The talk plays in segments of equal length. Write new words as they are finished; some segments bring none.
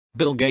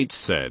Bill Gates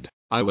said,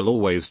 "I will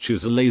always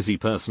choose a lazy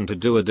person to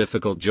do a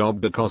difficult job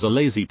because a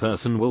lazy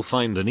person will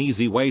find an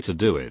easy way to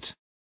do it."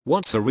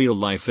 What's a real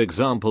life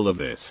example of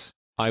this?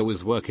 I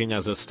was working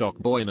as a stock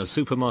boy in a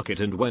supermarket,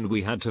 and when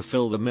we had to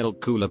fill the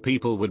milk cooler,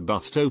 people would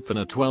bust open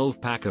a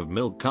 12-pack of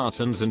milk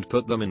cartons and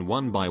put them in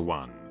one by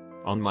one.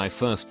 On my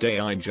first day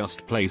I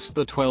just placed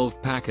the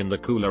 12-pack in the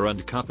cooler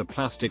and cut the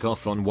plastic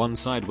off on one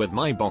side with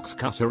my box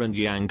cutter and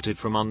yanked it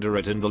from under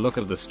it, and the look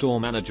of the store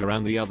manager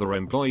and the other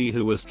employee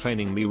who was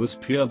training me was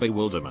pure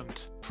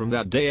bewilderment. From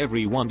that day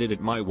everyone did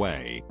it my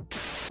way.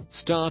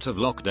 Start of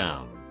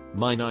lockdown.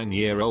 My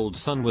 9-year-old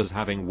son was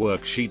having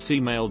worksheets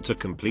emailed to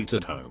complete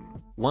at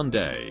home. One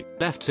day,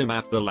 left him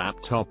at the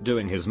laptop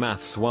doing his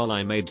maths while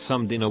I made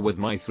some dinner with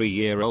my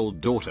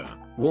 3-year-old daughter.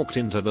 Walked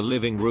into the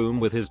living room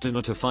with his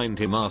dinner to find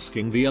him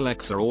asking the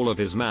Alexa all of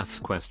his maths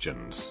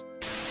questions.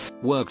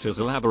 Worked as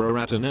a laborer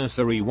at a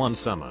nursery one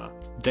summer.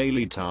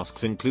 Daily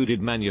tasks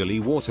included manually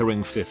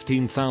watering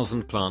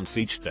 15,000 plants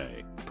each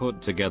day.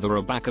 Put together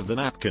a back of the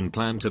napkin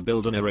plan to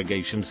build an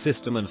irrigation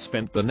system and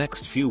spent the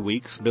next few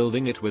weeks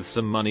building it with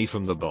some money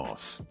from the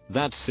boss.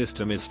 That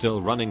system is still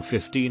running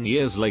 15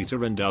 years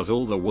later and does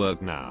all the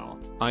work now.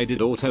 I did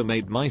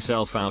automate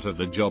myself out of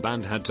the job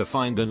and had to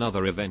find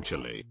another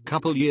eventually.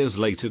 Couple years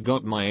later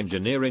got my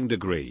engineering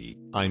degree.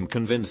 I'm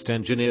convinced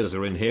engineers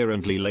are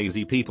inherently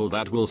lazy people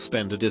that will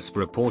spend a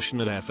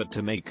disproportionate effort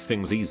to make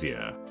things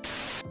easier.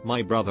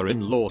 My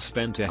brother-in-law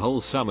spent a whole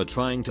summer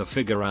trying to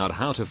figure out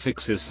how to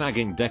fix his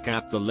sagging deck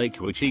at the lake,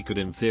 which he could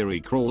in theory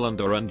crawl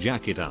under and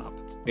jack it up.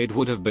 It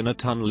would have been a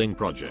tunneling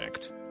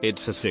project.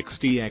 It's a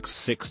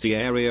 60x60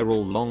 area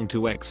all long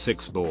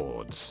 2x6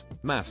 boards.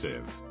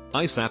 Massive.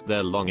 I sat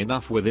there long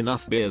enough with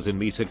enough beers in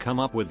me to come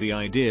up with the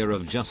idea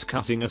of just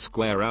cutting a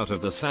square out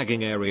of the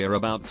sagging area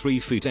about 3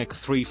 feet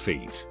x 3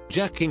 feet,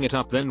 jacking it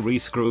up, then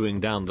re-screwing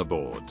down the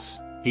boards.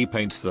 He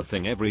paints the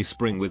thing every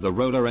spring with a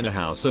roller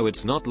anyhow, so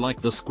it's not like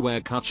the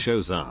square cut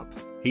shows up.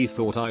 He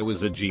thought I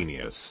was a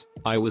genius.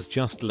 I was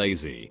just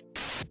lazy.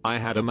 I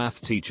had a math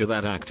teacher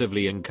that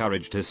actively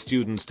encouraged his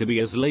students to be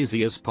as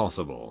lazy as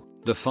possible,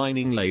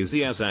 defining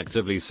lazy as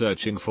actively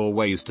searching for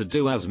ways to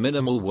do as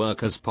minimal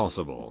work as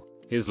possible.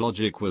 His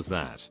logic was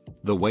that,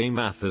 the way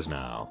math is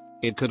now,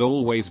 it could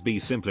always be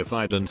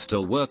simplified and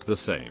still work the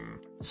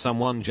same.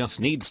 Someone just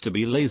needs to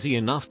be lazy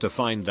enough to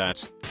find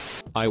that.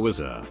 I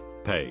was a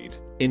paid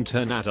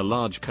intern at a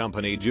large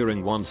company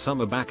during one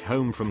summer back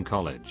home from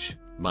college.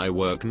 My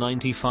work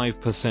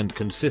 95%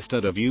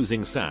 consisted of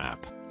using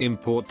SAP,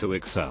 import to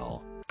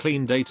Excel,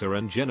 clean data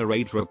and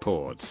generate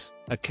reports,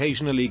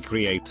 occasionally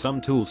create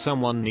some tool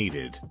someone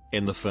needed.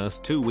 In the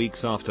first 2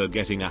 weeks after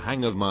getting a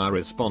hang of my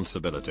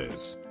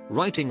responsibilities,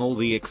 writing all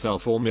the Excel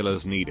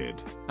formulas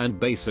needed, and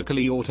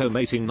basically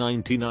automating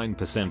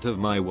 99% of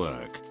my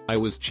work, I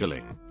was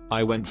chilling.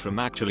 I went from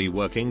actually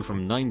working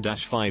from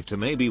 9-5 to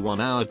maybe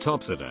 1 hour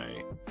tops a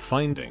day.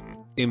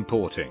 Finding,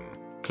 importing,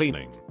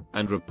 cleaning,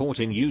 and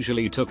reporting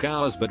usually took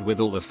hours, but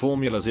with all the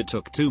formulas it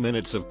took 2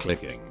 minutes of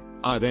clicking.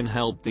 I then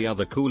helped the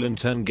other cool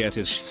intern get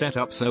his set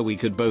up so we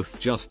could both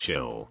just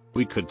chill.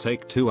 We could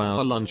take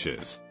 2-hour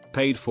lunches,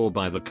 paid for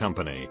by the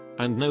company,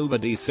 and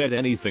nobody said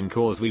anything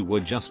cause we were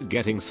just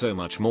getting so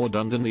much more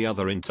done than the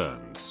other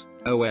interns.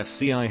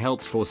 OFC, I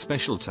helped for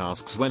special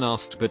tasks when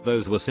asked, but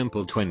those were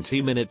simple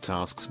 20-minute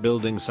tasks.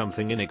 Building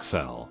something in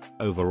Excel,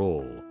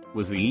 overall,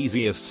 was the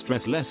easiest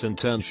stress-less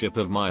internship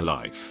of my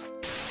life.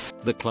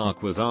 The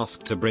clerk was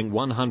asked to bring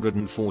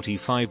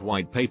 145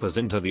 white papers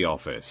into the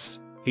office.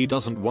 He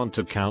doesn't want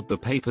to count the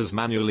papers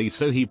manually,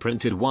 so he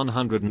printed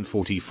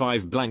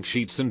 145 blank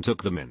sheets and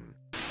took them in.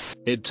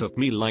 It took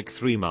me like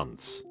 3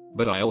 months,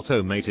 but I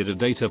automated a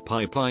data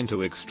pipeline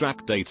to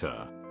extract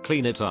data,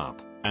 clean it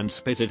up, and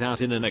spit it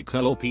out in an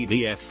Excel or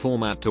PDF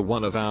format to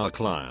one of our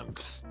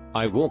clients.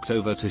 I walked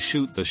over to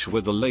shoot the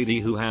with the lady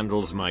who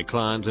handles my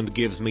client and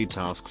gives me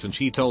tasks, and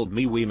she told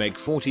me we make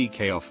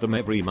 40k off them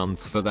every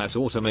month for that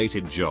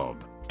automated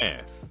job.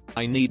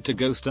 I need to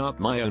go start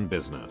my own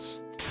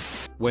business.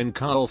 When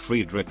Carl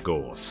Friedrich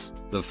Gauss,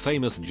 the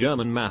famous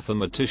German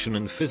mathematician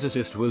and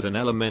physicist, was in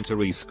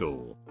elementary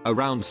school,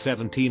 around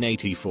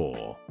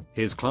 1784,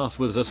 his class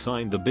was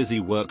assigned the busy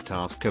work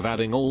task of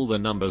adding all the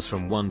numbers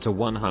from 1 to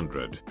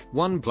 100,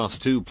 1 plus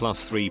 2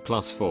 plus 3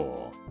 plus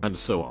 4, and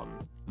so on.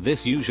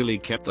 This usually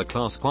kept the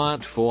class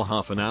quiet for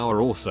half an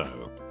hour or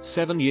so.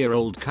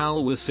 7-year-old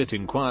Carl was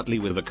sitting quietly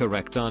with the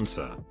correct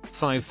answer,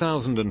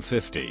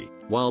 5050,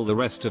 while the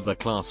rest of the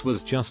class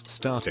was just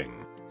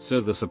starting. So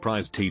the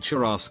surprised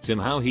teacher asked him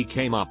how he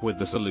came up with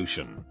the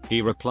solution.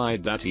 He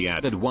replied that he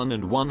added 1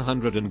 and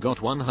 100 and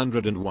got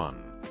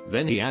 101.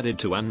 Then he added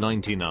 2 and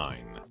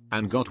 99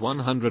 and got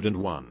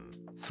 101.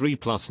 3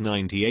 plus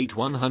 98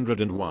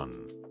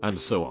 101, and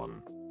so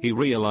on. He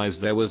realized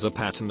there was a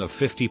pattern of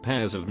 50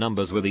 pairs of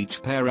numbers with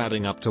each pair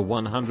adding up to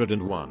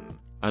 101,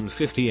 and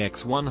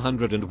 50x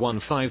 101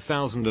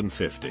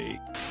 5050.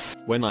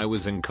 When I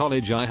was in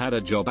college I had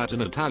a job at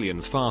an Italian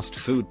fast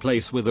food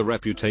place with a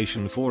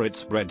reputation for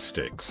its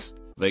breadsticks.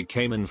 They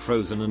came in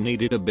frozen and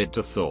needed a bit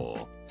to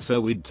thaw, so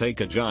we'd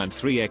take a giant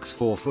 3x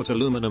 4 foot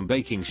aluminum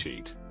baking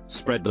sheet,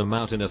 Spread them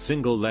out in a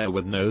single layer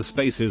with no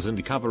spaces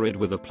and cover it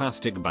with a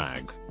plastic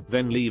bag.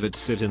 Then leave it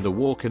sit in the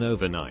walk-in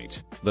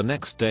overnight. The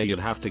next day you'd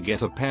have to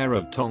get a pair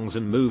of tongs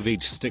and move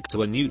each stick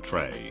to a new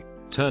tray,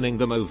 turning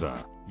them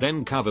over.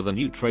 Then cover the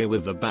new tray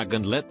with the bag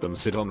and let them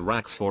sit on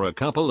racks for a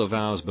couple of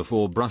hours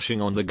before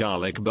brushing on the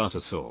garlic butter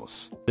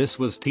sauce. This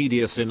was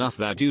tedious enough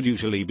that you'd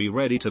usually be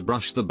ready to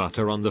brush the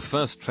butter on the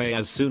first tray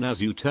as soon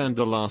as you turned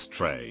the last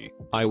tray.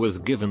 I was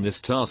given this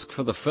task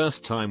for the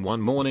first time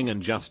one morning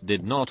and just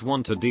did not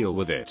want to deal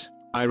with it.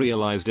 I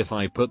realized if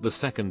I put the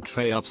second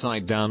tray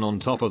upside down on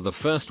top of the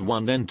first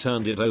one then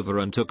turned it over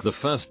and took the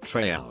first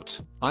tray out,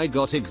 I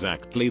got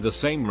exactly the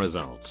same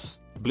results.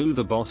 Blew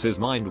the boss's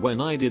mind when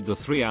I did the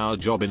 3-hour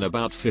job in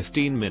about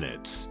 15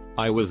 minutes.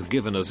 I was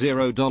given a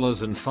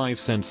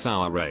 $0.05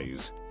 hour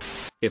raise.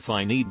 If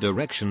I need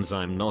directions,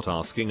 I'm not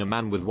asking a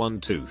man with one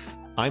tooth,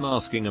 I'm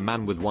asking a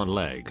man with one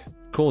leg.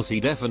 Cause he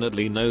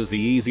definitely knows the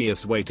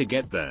easiest way to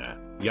get there.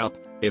 Yup,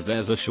 if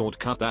there's a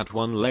shortcut that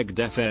one leg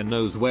deaf air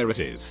knows where it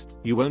is,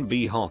 you won't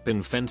be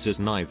hopping fences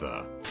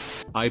neither.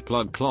 I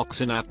plug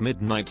clocks in at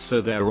midnight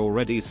so they're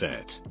already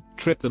set.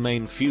 Trip the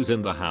main fuse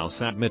in the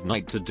house at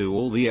midnight to do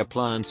all the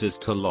appliances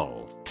to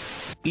lol.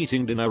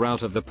 Eating dinner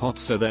out of the pot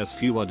so there's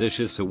fewer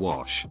dishes to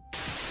wash.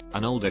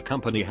 An older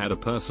company had a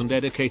person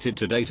dedicated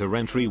to data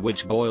entry,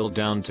 which boiled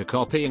down to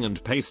copying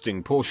and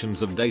pasting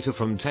portions of data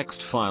from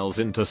text files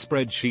into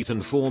spreadsheet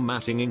and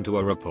formatting into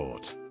a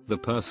report. The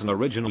person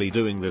originally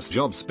doing this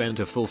job spent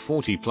a full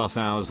 40+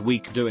 hours a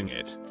week doing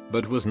it,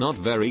 but was not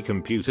very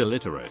computer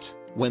literate.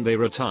 When they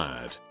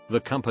retired, the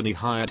company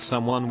hired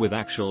someone with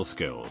actual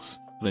skills.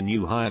 The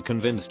new hire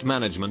convinced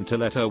management to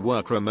let her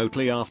work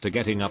remotely after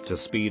getting up to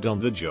speed on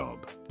the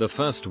job. The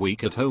first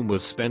week at home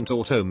was spent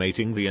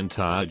automating the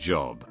entire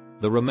job.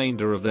 The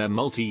remainder of their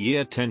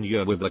multi-year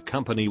tenure with the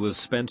company was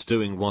spent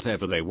doing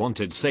whatever they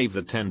wanted save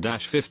the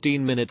 10-15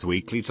 minutes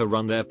weekly to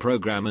run their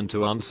program and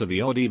to answer the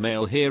odd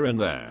email here and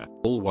there,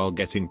 all while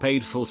getting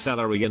paid full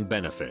salary and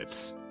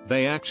benefits.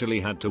 They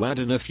actually had to add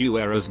in a few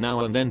errors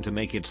now and then to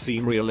make it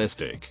seem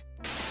realistic.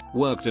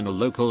 Worked in a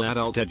local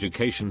adult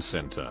education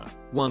center.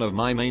 One of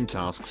my main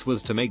tasks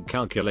was to make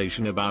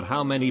calculation about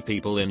how many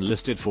people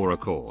enlisted for a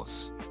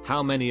course,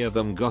 how many of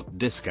them got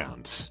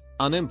discounts,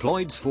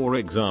 unemployeds for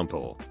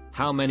example,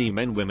 how many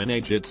men, women,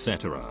 age,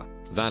 etc.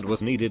 That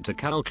was needed to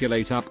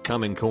calculate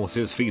upcoming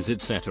courses fees,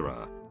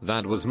 etc.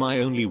 That was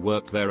my only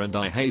work there and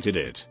I hated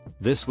it.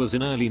 This was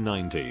in early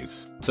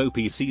 90s, so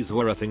PCs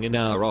were a thing in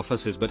our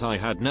offices, but I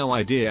had no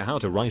idea how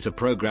to write a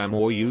program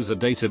or use a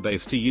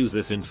database to use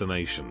this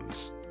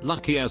informations.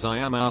 Lucky as I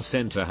am, our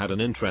center had an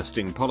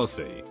interesting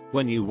policy.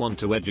 When you want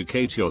to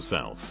educate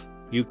yourself,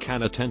 you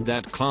can attend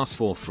that class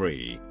for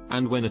free,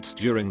 and when it's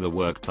during the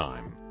work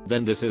time,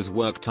 then this is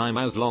work time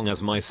as long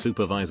as my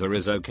supervisor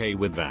is okay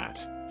with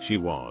that. She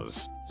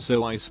was.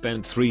 So I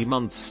spent 3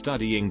 months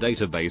studying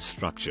database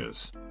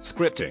structures,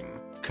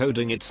 scripting,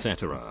 coding,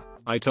 etc.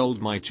 I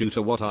told my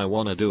tutor what I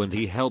wanna do and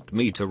he helped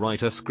me to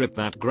write a script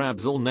that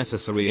grabs all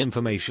necessary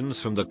informations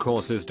from the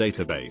course's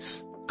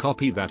database,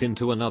 copy that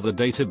into another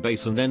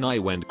database, and then I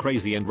went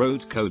crazy and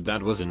wrote code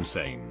that was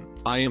insane.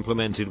 I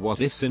implemented what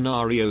if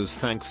scenarios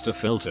thanks to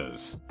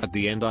filters. At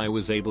the end I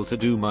was able to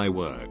do my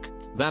work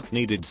that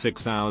needed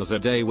 6 hours a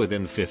day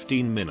within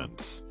 15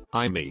 minutes.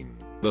 I mean,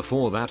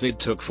 before that it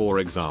took, for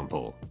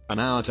example, an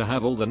hour to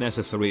have all the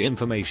necessary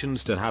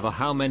informations to have a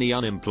how many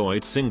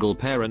unemployed single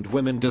parent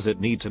women does it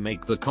need to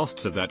make the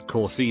costs of that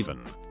course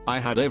even. I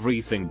had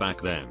everything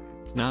back then.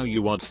 Now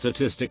you want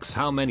statistics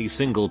how many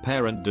single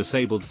parent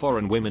disabled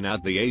foreign women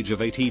at the age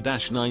of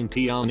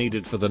 80-90 are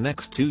needed for the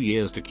next 2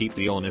 years to keep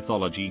the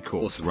ornithology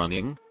course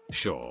running?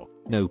 Sure,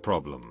 no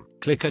problem.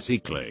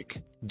 Clickety-click,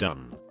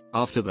 done.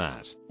 After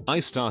that,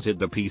 I started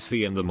the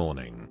PC in the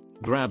morning,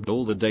 grabbed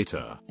all the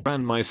data,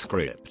 ran my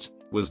script,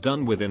 was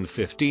done within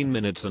 15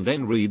 minutes, and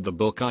then read the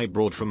book I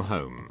brought from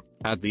home.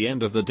 At the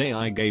end of the day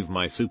I gave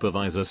my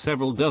supervisor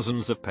several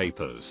dozens of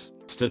papers,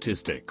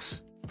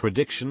 statistics,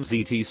 predictions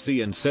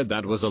etc, and said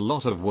that was a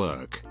lot of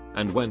work,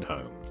 and went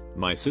home.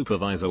 My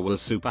supervisor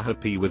was super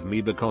happy with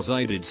me because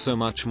I did so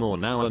much more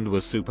now and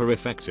was super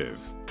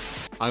effective.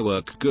 I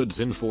worked goods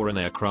in for an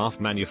aircraft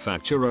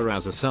manufacturer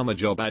as a summer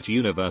job at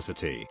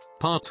university.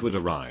 Parts would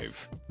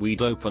arrive,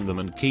 we'd open them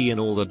and key in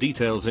all the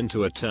details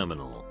into a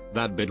terminal.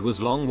 That bit was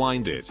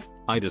long-winded.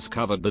 I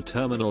discovered the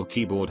terminal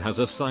keyboard has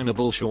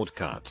assignable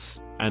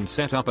shortcuts, and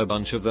set up a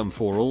bunch of them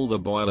for all the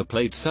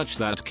boilerplate such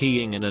that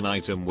keying in an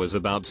item was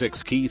about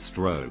 6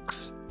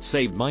 keystrokes.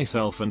 Saved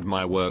myself and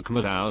my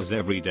workmate hours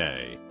every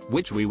day,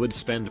 which we would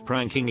spend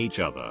pranking each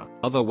other,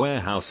 other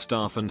warehouse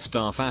staff and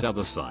staff at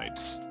other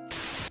sites.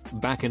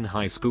 Back in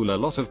high school a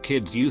lot of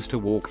kids used to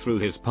walk through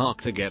his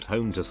park to get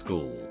home to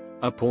school.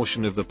 A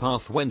portion of the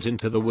path went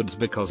into the woods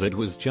because it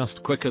was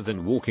just quicker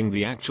than walking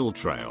the actual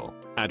trail.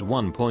 At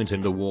one point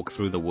in the walk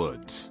through the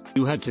woods,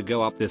 you had to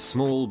go up this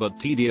small but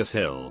tedious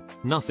hill.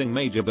 Nothing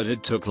major, but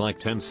it took like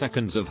 10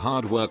 seconds of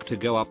hard work to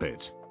go up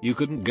it. You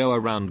couldn't go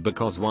around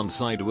because one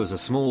side was a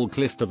small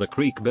cliff to the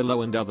creek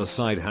below and other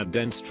side had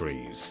dense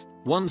trees.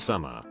 One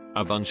summer,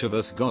 a bunch of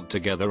us got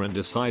together and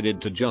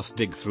decided to just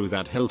dig through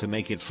that hill to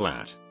make it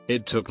flat.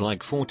 It took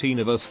like 14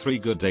 of us 3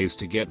 good days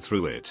to get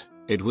through it.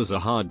 It was a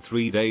hard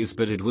 3 days,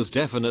 but it was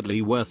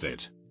definitely worth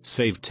it.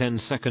 Saved 10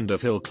 seconds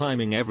of hill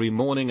climbing every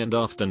morning and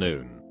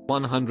afternoon,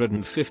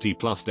 150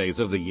 plus days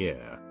of the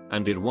year.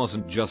 And it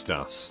wasn't just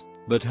us,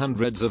 but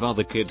hundreds of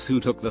other kids who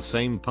took the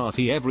same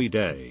party every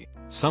day.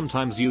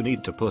 Sometimes you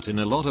need to put in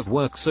a lot of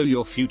work so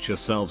your future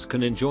selves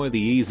can enjoy the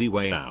easy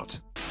way out.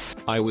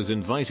 I was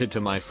invited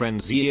to my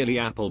friend's yearly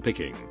apple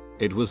picking.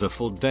 It was a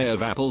full day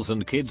of apples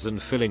and kids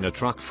and filling a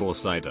truck for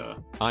cider.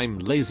 I'm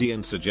lazy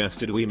and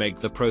suggested we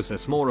make the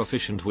process more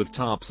efficient with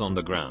tarps on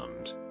the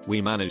ground.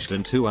 We managed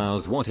in 2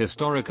 hours what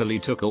historically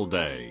took all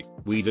day.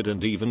 We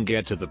didn't even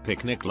get to the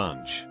picnic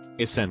lunch.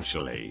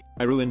 Essentially,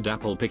 I ruined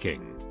apple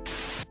picking.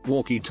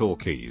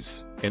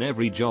 Walkie-talkies. In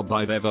every job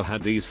I've ever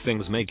had, these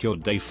things make your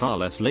day far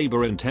less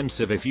labor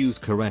intensive if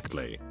used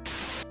correctly.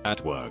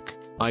 At work,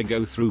 I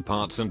go through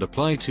parts and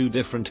apply 2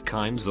 different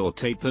kinds of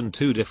tape and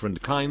 2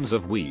 different kinds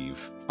of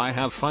weave. I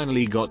have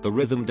finally got the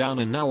rhythm down,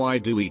 and now I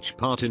do each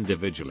part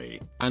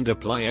individually and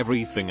apply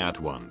everything at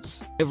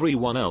once.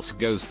 Everyone else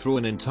goes through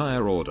an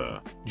entire order,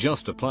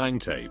 just applying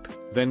tape,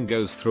 then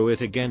goes through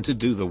it again to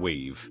do the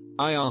weave.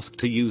 I asked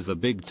to use the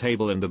big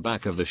table in the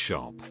back of the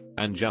shop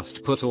and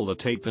just put all the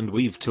tape and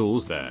weave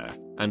tools there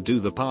and do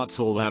the parts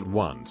all at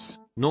once.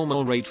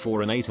 Normal rate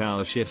for an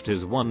 8-hour shift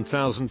is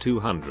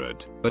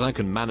 1,200, but I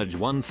can manage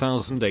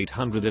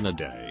 1,800 in a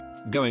day,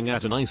 going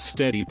at a nice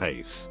steady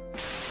pace.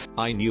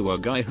 I knew a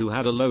guy who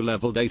had a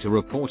low-level data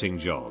reporting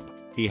job.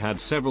 He had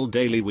several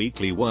daily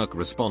weekly work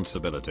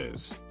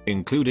responsibilities,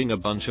 including a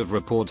bunch of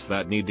reports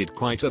that needed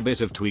quite a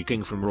bit of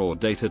tweaking from raw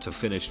data to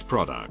finished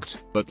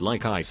product. But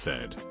like I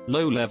said,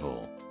 low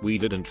level, we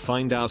didn't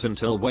find out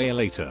until way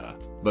later.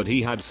 But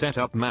he had set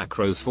up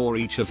macros for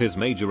each of his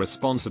major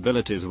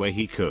responsibilities where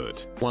he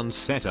could. Once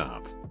set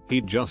up,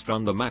 he'd just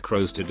run the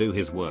macros to do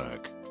his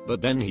work,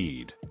 but then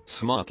he'd,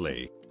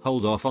 smartly,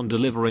 hold off on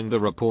delivering the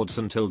reports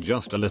until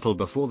just a little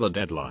before the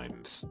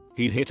deadlines.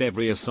 He'd hit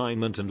every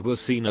assignment and was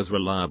seen as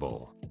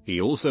reliable. He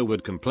also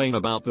would complain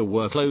about the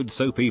workload,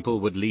 so people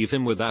would leave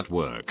him with that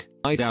work.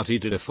 I doubt he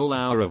did a full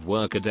hour of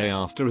work a day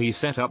after he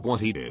set up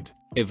what he did.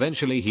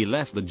 Eventually he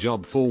left the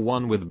job for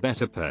one with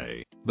better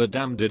pay, but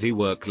damn did he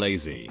work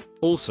lazy.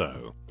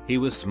 Also, he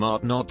was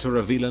smart not to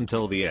reveal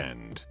until the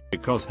end,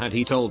 because had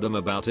he told them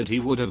about it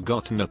he would have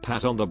gotten a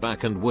pat on the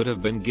back and would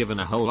have been given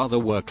a whole other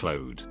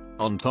workload,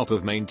 on top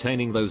of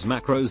maintaining those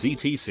macros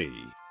etc.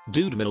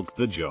 Dude milked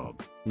the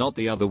job, not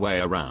the other way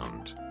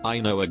around.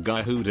 I know a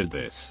guy who did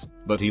this,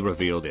 but he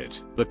revealed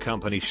it. The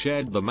company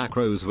shared the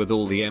macros with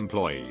all the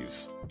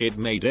employees. It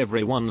made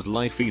everyone's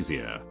life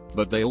easier,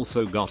 but they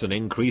also got an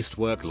increased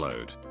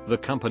workload. The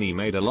company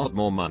made a lot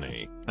more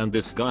money, and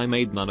this guy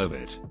made none of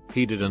it.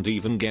 He didn't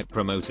even get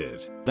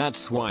promoted.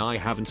 That's why I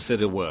haven't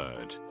said a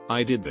word.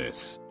 I did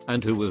this.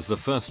 And who was the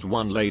first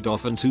one laid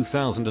off in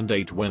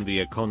 2008 when the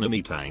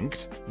economy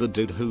tanked? The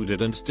dude who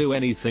didn't do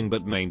anything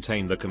but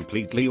maintain the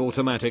completely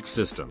automatic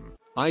system.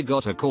 I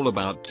got a call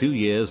about 2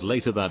 years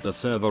later that the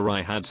server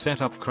I had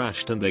set up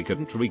crashed and they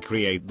couldn't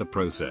recreate the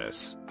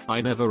process.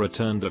 I never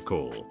returned a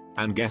call,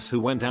 and guess who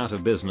went out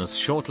of business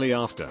shortly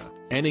after?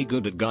 Any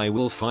good guy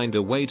will find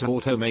a way to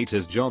automate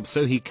his job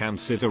so he can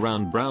sit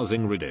around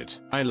browsing Reddit.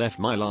 I left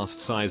my last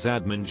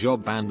sysadmin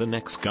job and the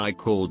next guy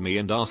called me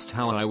and asked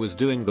how I was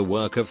doing the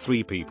work of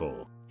 3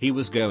 people. He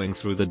was going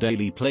through the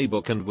daily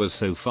playbook and was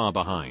so far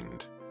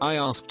behind. I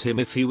asked him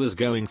if he was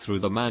going through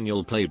the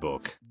manual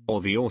playbook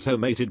or the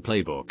automated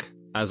playbook,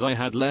 as I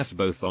had left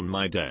both on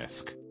my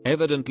desk.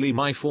 Evidently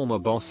my former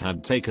boss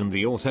had taken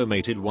the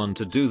automated one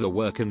to do the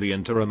work in the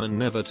interim and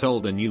never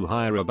told the new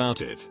hire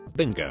about it.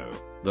 Bingo.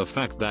 The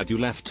fact that you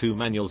left 2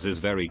 manuals is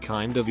very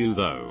kind of you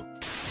though.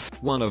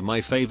 One of my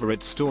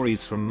favorite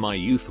stories from my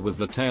youth was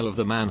the tale of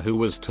the man who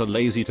was too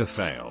lazy to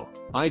fail.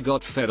 I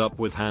got fed up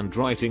with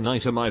handwriting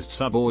itemized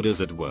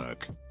suborders at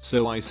work,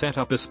 so I set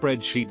up a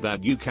spreadsheet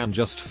that you can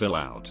just fill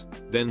out.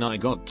 Then I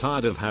got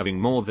tired of having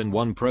more than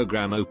one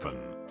program open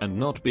and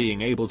not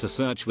being able to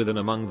search within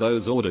among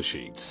those order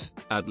sheets,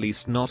 at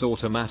least not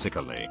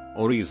automatically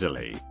or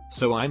easily,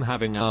 so I'm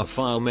having our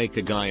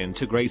FileMaker guy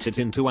integrate it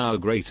into our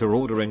greater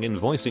ordering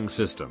invoicing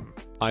system.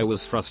 I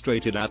was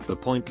frustrated at the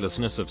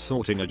pointlessness of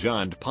sorting a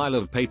giant pile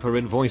of paper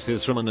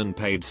invoices from an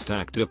unpaid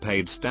stack to a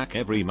paid stack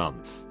every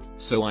month,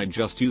 so I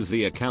just use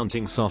the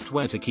accounting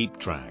software to keep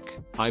track.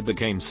 I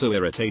became so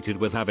irritated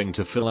with having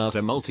to fill out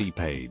a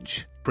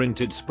multi-page,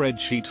 printed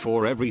spreadsheet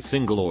for every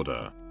single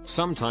order,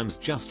 sometimes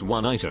just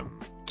one item,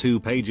 2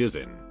 pages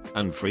in,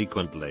 and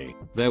frequently,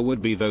 there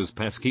would be those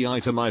pesky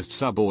itemized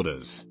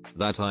suborders,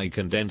 that I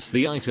condense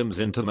the items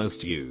into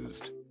most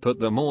used, put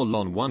them all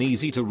on one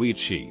easy to read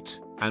sheet,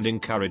 and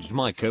encouraged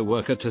my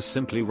coworker to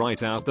simply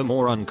write out the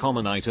more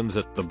uncommon items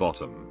at the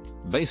bottom.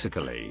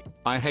 Basically,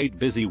 I hate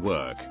busy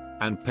work,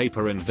 and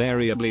paper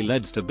invariably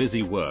leads to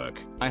busy work.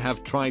 I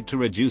have tried to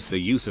reduce the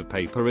use of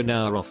paper in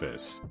our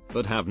office,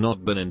 but have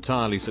not been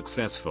entirely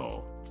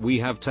successful. We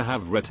have to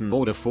have written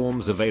order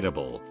forms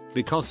available,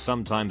 because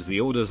sometimes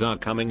the orders are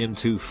coming in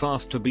too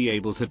fast to be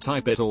able to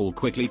type it all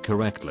quickly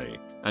correctly.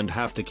 and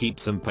have to keep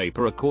some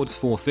paper records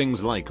for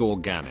things like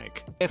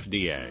organic,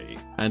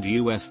 FDA, and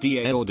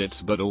USDA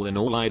audits, but all in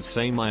all I'd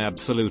say my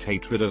absolute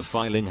hatred of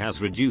filing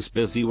has reduced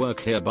busy work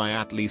here by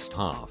at least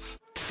half.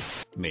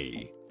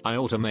 Me. I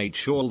automate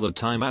chore all the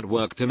time at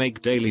work to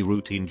make daily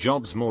routine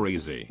jobs more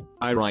easy.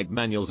 I write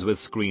manuals with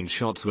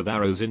screenshots with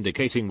arrows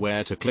indicating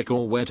where to click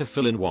or where to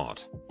fill in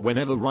what.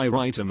 Whenever I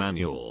write a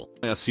manual,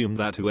 I assume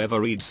that whoever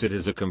reads it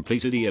is a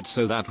complete idiot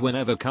so that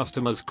whenever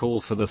customers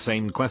call for the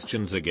same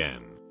questions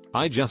again,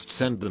 I just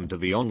send them to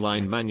the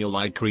online manual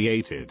I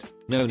created.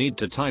 No need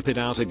to type it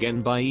out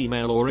again by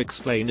email or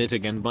explain it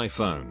again by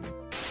phone.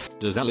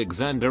 Does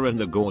Alexander and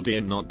the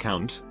Gordian knot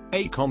count?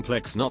 A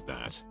complex knot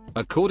that,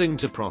 according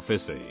to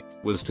prophecy,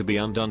 was to be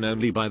undone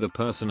only by the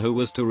person who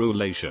was to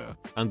rule Asia,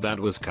 and that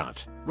was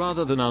cut,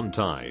 rather than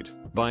untied,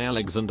 by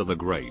Alexander the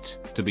Great.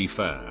 To be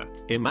fair,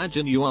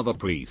 imagine you are the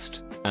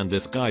priest, and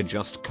this guy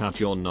just cut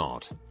your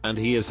knot, and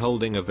he is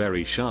holding a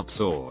very sharp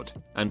sword,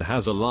 and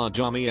has a large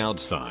army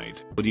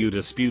outside. Would you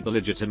dispute the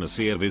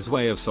legitimacy of his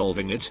way of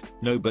solving it?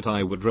 No, but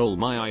I would roll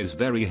my eyes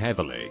very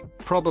heavily.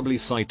 Probably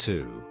sigh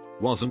too.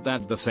 Wasn't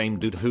that the same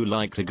dude who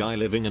liked a guy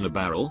living in a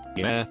barrel?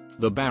 Yeah,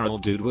 the barrel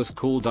dude was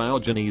called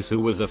Diogenes,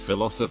 who was a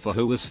philosopher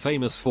who was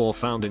famous for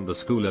founding the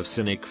school of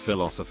Cynic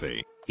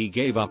philosophy. He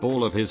gave up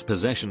all of his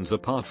possessions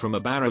apart from a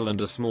barrel and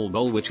a small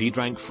bowl which he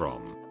drank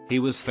from. He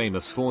was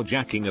famous for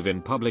jacking off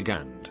in public,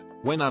 and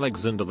when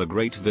Alexander the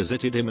Great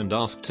visited him and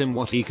asked him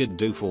what he could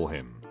do for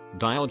him,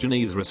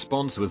 Diogenes'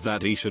 response was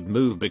that he should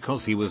move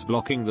because he was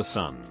blocking the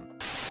sun.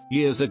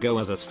 Years ago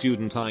as a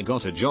student I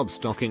got a job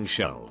stocking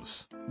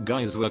shelves.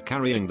 Guys were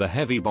carrying the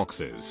heavy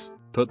boxes,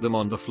 put them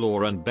on the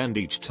floor and bend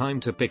each time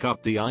to pick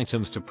up the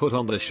items to put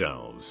on the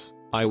shelves.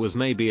 I was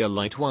maybe a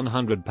light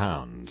 100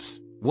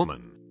 pounds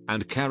woman,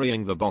 and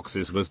carrying the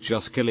boxes was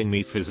just killing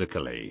me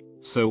physically.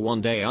 So one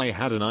day I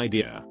had an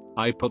idea.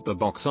 I put the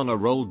box on a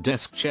rolled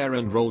desk chair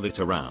and rolled it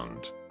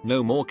around.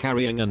 No more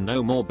carrying and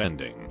no more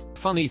bending.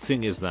 Funny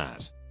thing is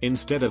that,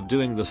 instead of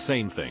doing the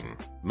same thing,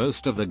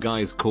 most of the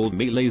guys called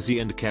me lazy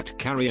and kept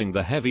carrying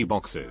the heavy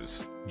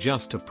boxes,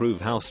 just to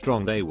prove how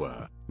strong they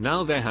were.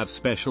 Now they have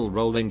special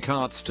rolling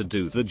carts to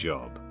do the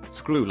job.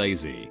 Screw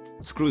lazy,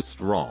 screw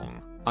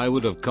strong. I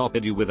would have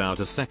copied you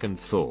without a second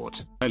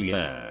thought. Hell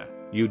yeah,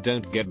 you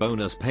don't get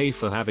bonus pay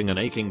for having an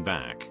aching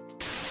back.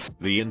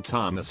 The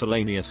entire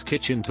miscellaneous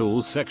kitchen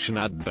tools section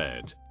at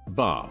bed,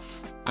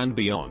 bath, and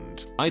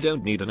beyond. I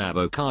don't need an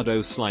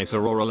avocado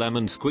slicer or a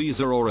lemon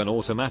squeezer or an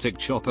automatic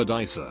chopper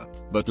dicer,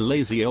 but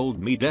lazy old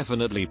me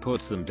definitely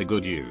puts them to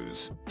good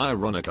use.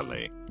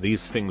 Ironically,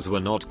 these things were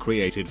not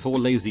created for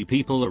lazy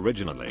people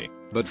originally,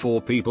 but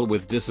for people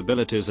with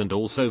disabilities and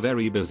also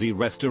very busy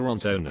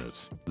restaurant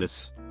owners.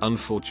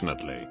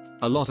 Unfortunately,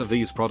 a lot of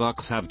these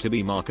products have to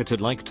be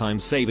marketed like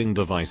time-saving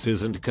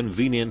devices and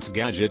convenient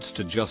gadgets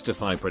to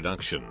justify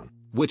production,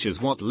 which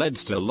is what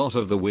leads to a lot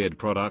of the weird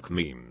product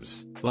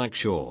memes. Like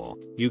sure,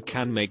 you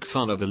can make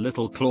fun of a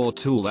little claw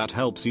tool that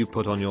helps you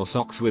put on your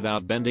socks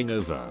without bending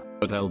over,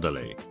 but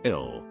elderly,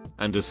 ill,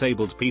 and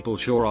disabled people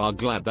sure are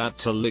glad that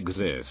tool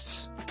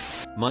exists.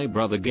 My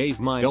brother gave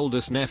my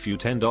oldest nephew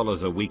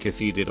 $10 a week if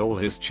he did all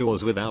his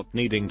chores without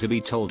needing to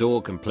be told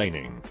or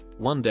complaining.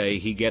 One day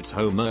he gets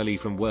home early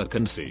from work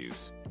and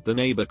sees the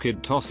neighbor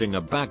kid tossing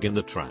a bag in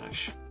the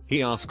trash.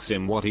 He asks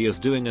him what he is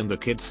doing and the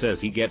kid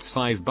says he gets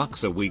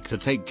 $5 a week to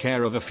take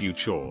care of a few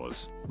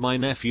chores. My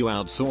nephew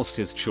outsourced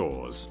his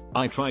chores.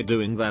 I tried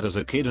doing that as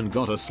a kid and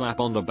got a slap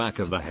on the back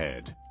of the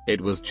head. It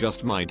was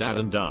just my dad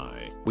and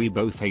I. We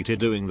both hated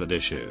doing the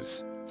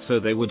dishes, so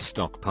they would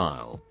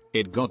stockpile.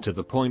 It got to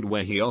the point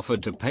where he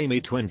offered to pay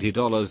me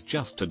 $20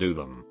 just to do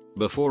them.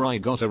 Before I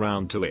got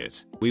around to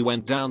it, we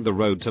went down the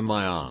road to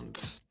my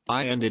aunt's.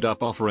 I ended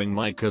up offering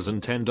my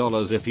cousin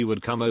 $10 if he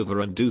would come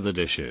over and do the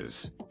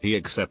dishes. He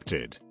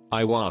accepted.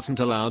 I wasn't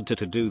allowed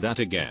to do that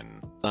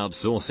again.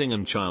 Outsourcing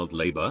and child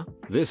labor?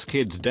 This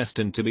kid's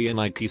destined to be an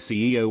IT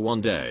CEO one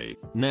day.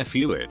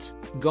 Nephew it.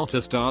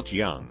 Gotta start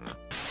young.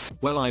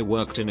 Well, I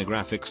worked in a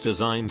graphics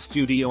design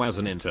studio as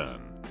an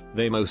intern.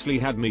 They mostly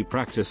had me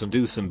practice and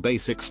do some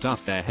basic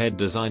stuff their head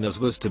designers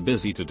was too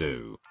busy to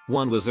do.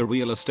 One was a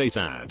real estate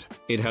ad.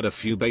 It had a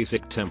few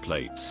basic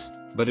templates,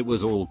 but it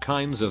was all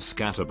kinds of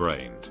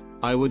scatterbrained.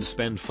 I would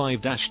spend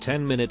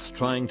 5-10 minutes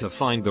trying to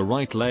find the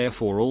right layer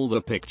for all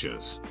the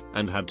pictures,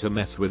 and had to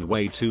mess with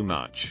way too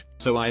much.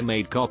 So I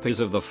made copies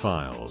of the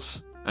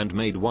files, and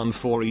made one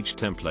for each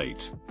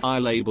template. I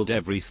labeled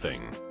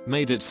everything,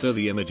 made it so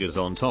the images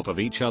on top of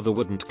each other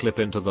wouldn't clip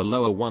into the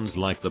lower ones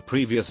like the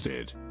previous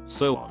did,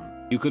 so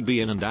on. You could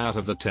be in and out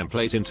of the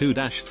template in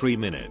 2-3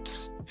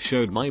 minutes.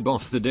 Showed my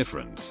boss the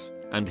difference,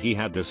 and he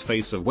had this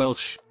face of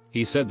Welsh.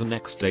 He said the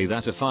next day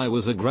that if I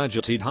was a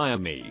graduate he'd hire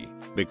me,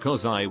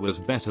 because I was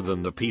better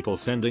than the people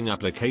sending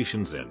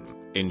applications in.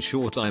 In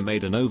short, I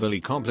made an overly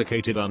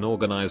complicated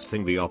unorganized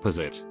thing the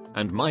opposite,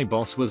 and my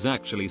boss was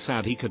actually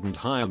sad he couldn't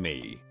hire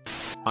me.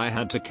 I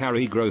had to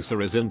carry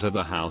groceries into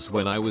the house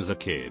when I was a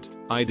kid.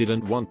 I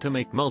didn't want to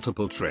make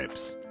multiple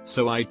trips,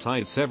 so I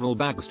tied several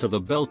bags to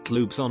the belt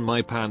loops on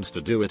my pants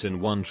to do it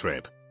in one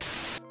trip.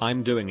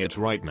 I'm doing it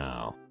right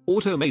now.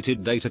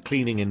 Automated data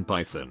cleaning in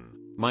Python.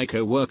 My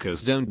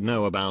coworkers don't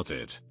know about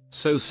it,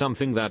 so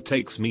something that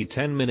takes me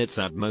 10 minutes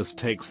at most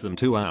takes them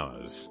 2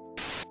 hours.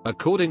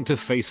 According to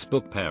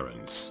Facebook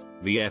parents,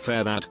 the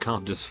FA that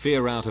carved a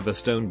sphere out of a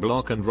stone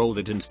block and rolled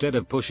it instead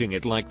of pushing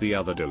it like the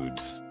other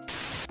dudes.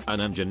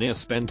 An engineer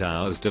spent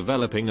hours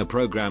developing a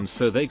program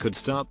so they could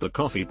start the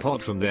coffee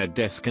pot from their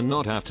desk and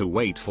not have to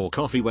wait for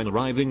coffee when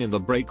arriving in the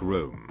break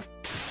room.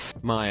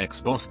 My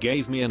ex-boss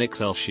gave me an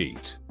Excel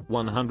sheet,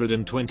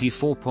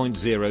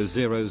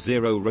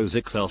 124.000 rows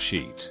Excel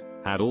sheet,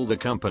 had all the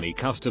company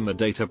customer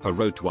data per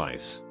row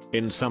twice.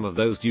 In some of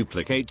those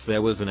duplicates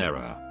there was an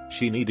error.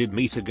 She needed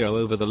me to go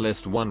over the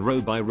list one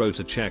row by row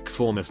to check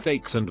for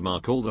mistakes and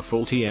mark all the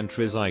faulty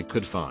entries I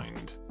could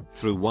find.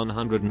 Through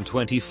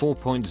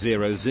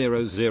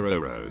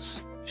 124.000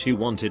 rows. She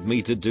wanted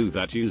me to do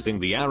that using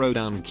the arrow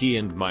down key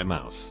and my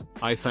mouse.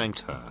 I thanked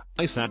her.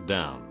 I sat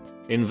down,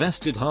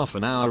 invested half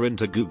an hour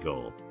into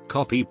Google,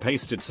 copy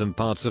pasted some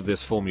parts of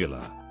this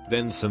formula,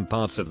 then some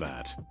parts of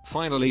that.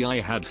 Finally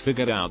I had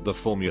figured out the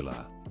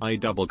formula. I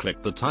double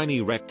clicked the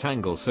tiny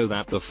rectangle so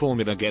that the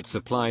formula gets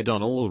applied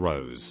on all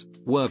rows.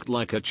 Worked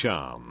like a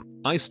charm.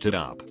 I stood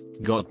up,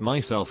 got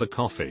myself a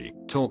coffee,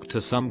 talked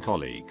to some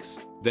colleagues.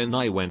 Then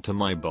I went to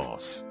my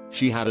boss.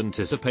 She had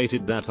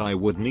anticipated that I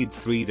would need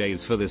 3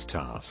 days for this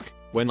task.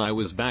 When I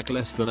was back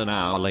less than an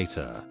hour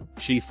later,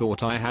 she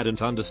thought I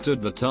hadn't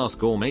understood the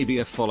task or maybe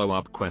a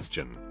follow-up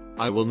question.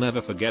 I will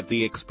never forget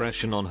the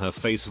expression on her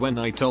face when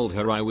I told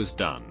her I was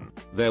done.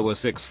 There were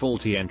 6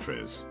 faulty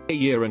entries. A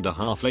year and a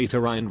half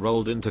later I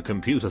enrolled into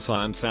computer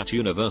science at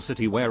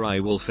university where I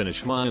will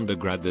finish my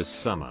undergrad this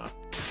summer.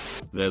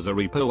 There's a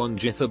repo on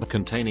GitHub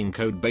containing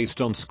code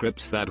based on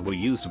scripts that were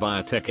used by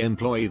a tech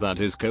employee that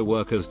his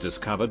coworkers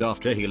discovered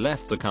after he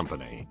left the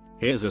company.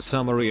 Here's a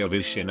summary of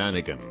his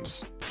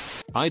shenanigans.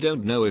 I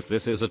don't know if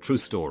this is a true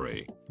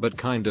story, but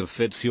kind of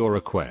fits your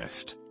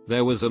request.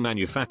 There was a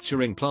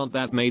manufacturing plant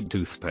that made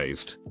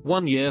toothpaste.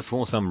 One year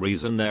for some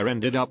reason there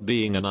ended up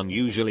being an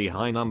unusually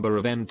high number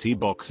of empty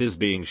boxes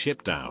being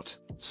shipped out.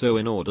 So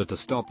in order to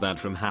stop that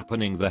from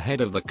happening, the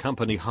head of the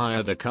company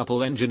hired a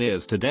couple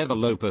engineers to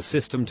develop a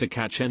system to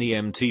catch any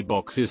empty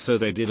boxes so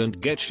they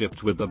didn't get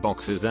shipped with the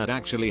boxes that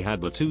actually had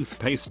the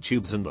toothpaste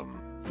tubes in them.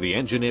 The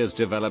engineers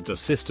developed a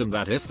system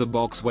that if the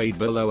box weighed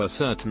below a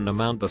certain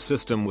amount the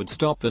system would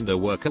stop and a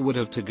worker would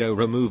have to go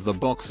remove the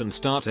box and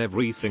start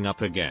everything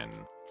up again.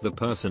 The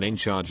person in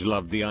charge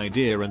loved the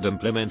idea and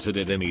implemented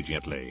it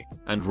immediately,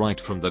 and right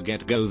from the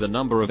get-go the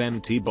number of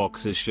empty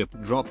boxes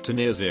shipped dropped to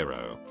near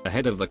zero. The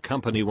head of the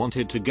company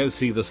wanted to go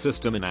see the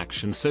system in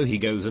action, so he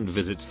goes and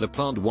visits the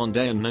plant one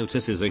day and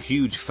notices a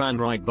huge fan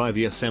right by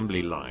the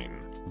assembly line.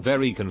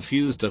 Very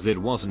confused as it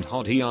wasn't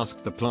hot, he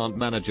asked the plant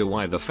manager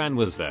why the fan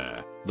was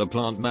there. The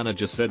plant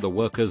manager said the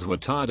workers were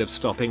tired of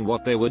stopping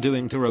what they were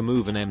doing to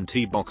remove an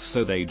empty box,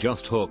 so they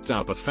just hooked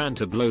up a fan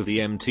to blow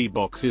the empty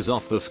boxes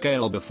off the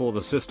scale before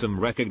the system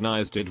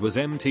recognized it was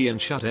empty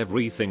and shut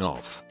everything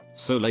off.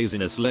 So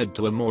laziness led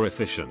to a more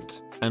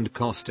efficient and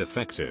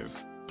cost-effective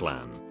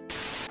plan.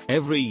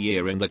 Every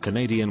year in the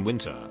Canadian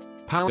winter,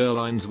 power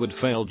lines would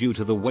fail due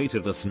to the weight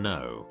of the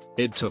snow.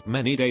 It took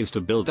many days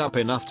to build up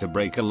enough to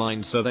break a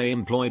line, so they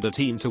employed a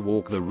team to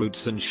walk the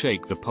routes and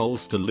shake the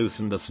poles to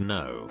loosen the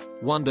snow.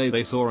 One day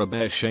they saw a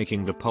bear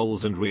shaking the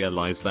poles and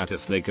realized that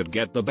if they could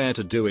get the bear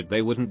to do it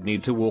they wouldn't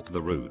need to walk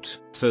the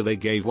route. So they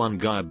gave one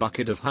guy a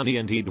bucket of honey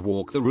and he'd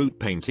walk the route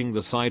painting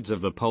the sides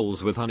of the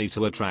poles with honey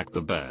to attract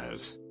the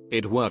bears.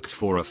 It worked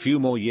for a few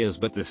more years,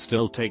 but this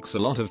still takes a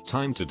lot of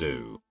time to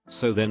do.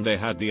 So then they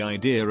had the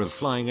idea of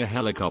flying a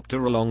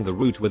helicopter along the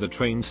route with a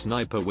trained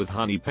sniper with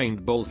honey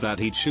paintballs that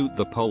he'd shoot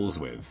the poles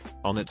with.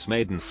 On its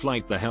maiden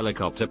flight the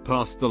helicopter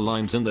passed the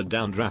lines and the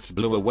downdraft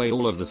blew away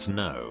all of the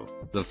snow.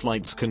 The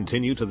flights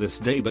continue to this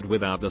day but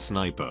without the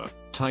sniper.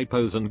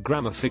 Typos and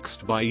grammar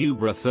fixed by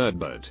Ubra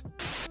Thirdbird.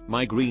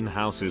 My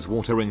greenhouse's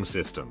watering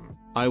system.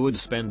 I would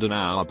spend an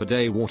hour per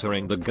day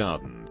watering the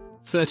garden.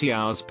 30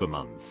 hours per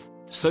month.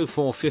 So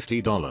for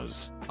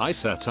 $50, I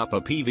set up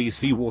a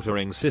PVC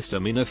watering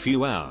system in a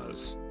few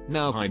hours.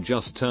 Now I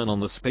just turn on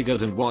the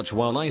spigot and watch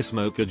while I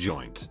smoke a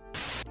joint.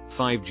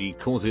 5G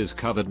causes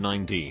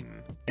COVID-19.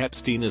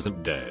 Epstein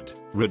isn't dead.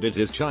 Reddit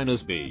is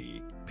China's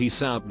B.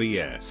 Peace out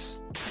BS.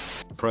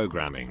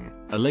 Programming.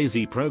 A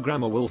lazy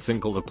programmer will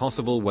think all the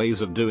possible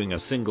ways of doing a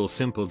single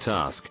simple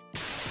task,